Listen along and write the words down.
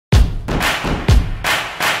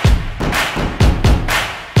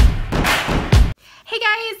Hey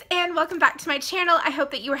guys, and welcome back to my channel. I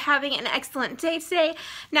hope that you are having an excellent day today.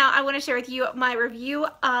 Now I want to share with you my review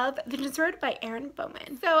of Vengeance Road by Erin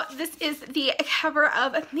Bowman. So this is the cover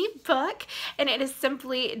of the book, and it is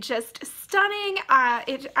simply just stunning.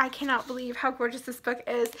 I cannot believe how gorgeous this book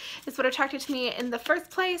is. It's what attracted to me in the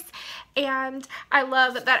first place, and I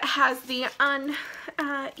love that it has the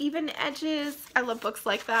uneven edges. I love books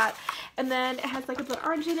like that. And then it has like a bit of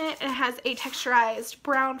orange in it, and it has a texturized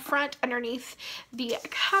brown front underneath the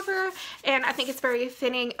cover, and I think it's very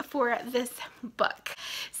fitting for this book.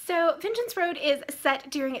 So Vengeance Road is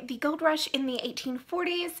set during the gold rush in the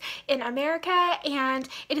 1840s in America, and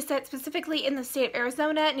it is set specifically in the state of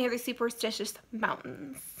Arizona near the Superstitious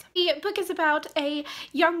Mountains. The book is about a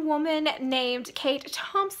young woman named Kate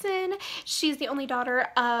Thompson. She's the only daughter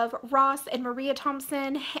of Ross and Maria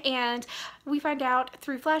Thompson, and we find out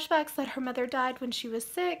through flashbacks that her mother died when she was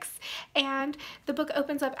 6, and the book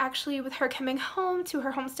opens up actually with her coming home to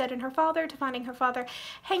her homestead and her father, to finding her father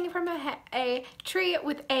hanging from a tree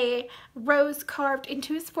with a rose carved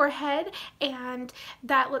into his forehead, and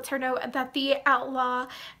that lets her know that the outlaw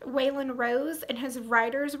Waylon Rose and his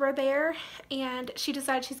riders were there, and she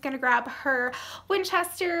decides she's going to grab her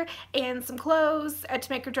Winchester and some clothes to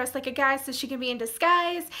make her dress like a guy so she can be in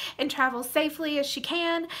disguise and travel safely as she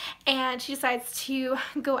can, and she decides to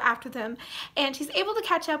go after them, and she's able to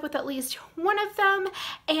catch up with at least one of them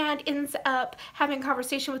and ends up having a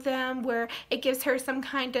conversation with them where it gives her some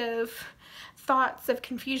kind of thoughts of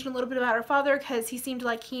confusion a little bit about her father, because he seemed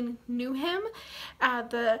like he knew him,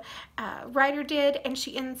 the writer did, and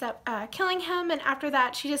she ends up killing him. And after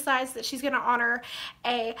that she decides that she's going to honor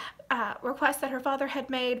a request that her father had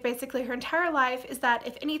made basically her entire life, is that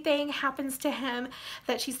if anything happens to him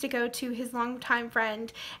that she's to go to his longtime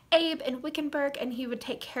friend Abe in Wickenburg, and he would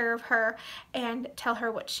take care of her and tell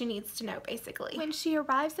her what she needs to know basically. When she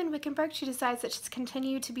arrives in Wickenburg, she decides that she's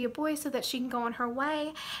continue to be a boy so that she can go on her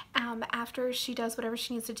way after she does whatever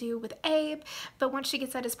she needs to do with Abe. But once she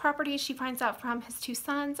gets at his property, she finds out from his two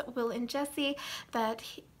sons, Will and Jesse, that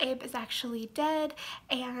Abe is actually dead,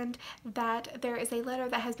 and that there is a letter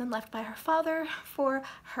that has been left by her father for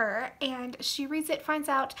her, and she reads it, finds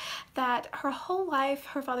out that her whole life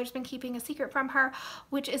her father's been keeping a secret from her,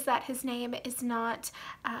 which is that his name is not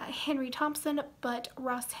Henry Thompson but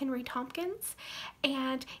Ross Henry Tompkins,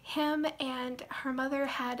 and him and her mother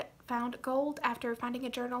had found gold after finding a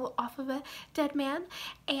journal off of a dead man,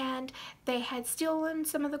 and they had stolen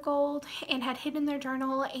some of the gold and had hidden their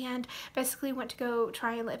journal, and basically went to go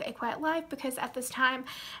try and live a quiet life, because at this time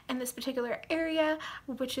in this particular area,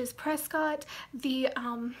 which is Prescott, the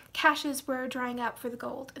caches were drying up for the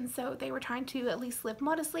gold, and so they were trying to at least live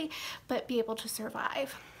modestly but be able to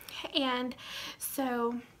survive. And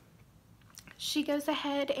so she goes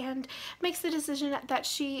ahead and makes the decision that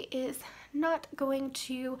she is not going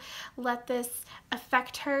to let this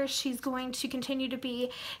affect her. She's going to continue to be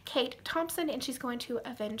Kate Thompson, and she's going to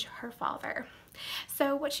avenge her father.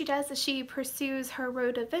 So what she does is she pursues her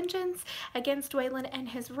road of vengeance against Waylon and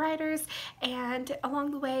his riders, and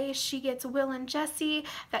along the way she gets Will and Jesse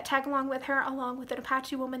that tag along with her, along with an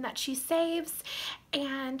Apache woman that she saves,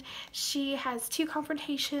 and she has 2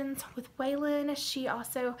 confrontations with Waylon. She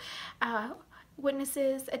also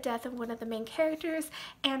witnesses a death of one of the main characters,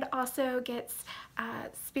 and also gets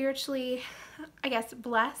spiritually, I guess,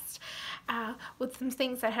 blessed with some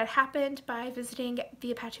things that had happened by visiting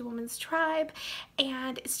the Apache woman's tribe,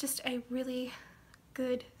 and it's just a really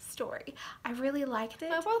good story. I really liked it.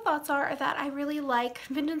 My overall thoughts are that I really like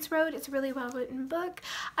Vengeance Road. It's a really well written book.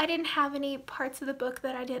 I didn't have any parts of the book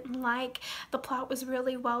that I didn't like. The plot was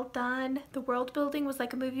really well done. The world building was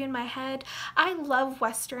like a movie in my head. I love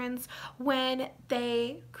westerns when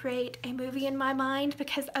they create a movie in my mind,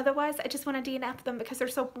 because otherwise I just want to DNF them because they're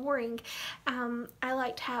so boring. I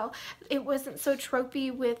liked how it wasn't so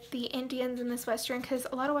tropey with the Indians in this western, because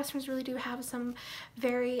a lot of westerns really do have some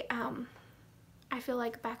very I feel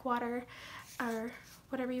like backwater, or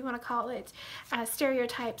whatever you want to call it,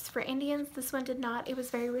 stereotypes for Indians. This one did not. It was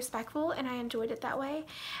very respectful, and I enjoyed it that way.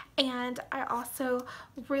 And I also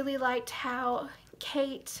really liked how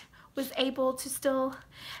Kate was able to still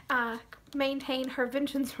maintain her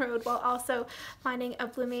vengeance road while also finding a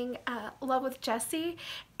blooming love with Jesse,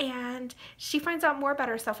 and she finds out more about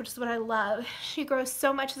herself, which is what I love. She grows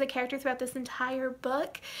so much as a character throughout this entire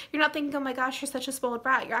book. You're not thinking, oh my gosh, you're such a spoiled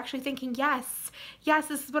brat. You're actually thinking, yes,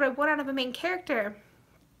 this is what I want out of a main character.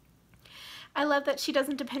 I love that she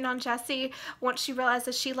doesn't depend on Jesse. Once she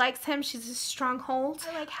realizes she likes him, she's a stronghold.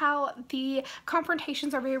 I like how the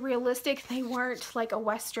confrontations are very realistic. They weren't like a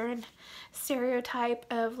Western stereotype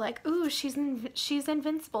of like, ooh, she's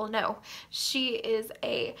invincible. No, she is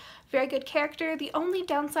a very good character. The only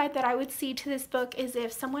downside that I would see to this book is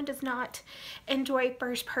if someone does not enjoy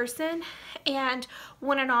first person, and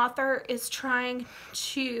when an author is trying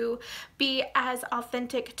to be as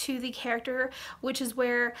authentic to the character, which is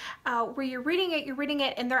where you're reading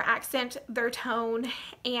it in their accent, their tone,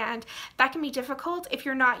 and that can be difficult if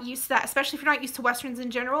you're not used to that, especially if you're not used to Westerns in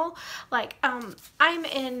general. Like, I'm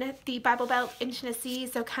in the Bible Belt in Tennessee,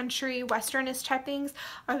 so country Westernist type things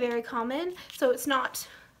are very common, so it's not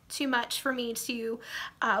too much for me to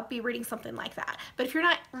be reading something like that. But if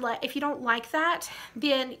you don't like that,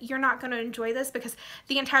 then you're not going to enjoy this, because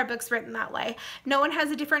the entire book's written that way. No one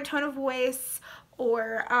has a different tone of voice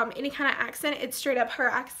or any kind of accent. It's straight up her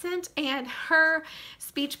accent, and her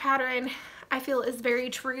speech pattern, I feel, is very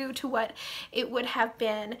true to what it would have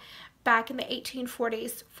been back in the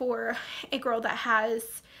 1840s for a girl that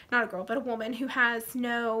has, not a girl, but a woman who has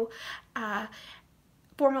no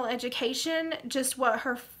formal education, just what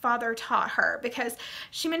her father taught her. Because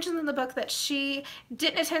she mentions in the book that she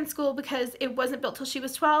didn't attend school because it wasn't built till she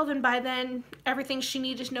was 12, and by then everything she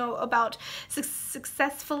needed to know about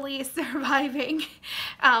successfully surviving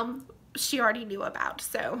she already knew about.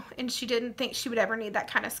 So, and she didn't think she would ever need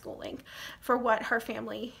that kind of schooling for what her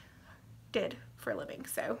family did for a living.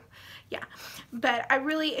 So yeah, but I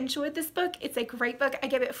really enjoyed this book. It's a great book. I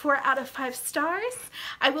give it 4 out of 5 stars.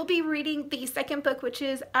 I will be reading the second book, which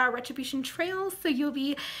is Retribution Trails, so you'll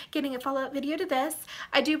be getting a follow-up video to this.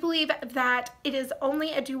 I do believe that it is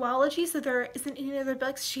only a duology, so there isn't any other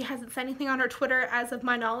books. She hasn't said anything on her Twitter as of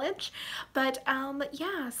my knowledge, but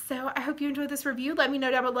yeah, so I hope you enjoyed this review. Let me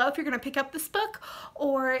know down below if you're going to pick up this book,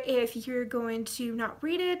 or if you're going to not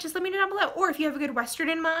read it. Just let me know down below, or if you have a good Western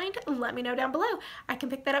in mind, let me know down below. I can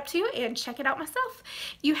pick that up too and check it out myself.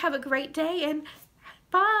 You have a great day, and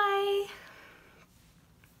bye!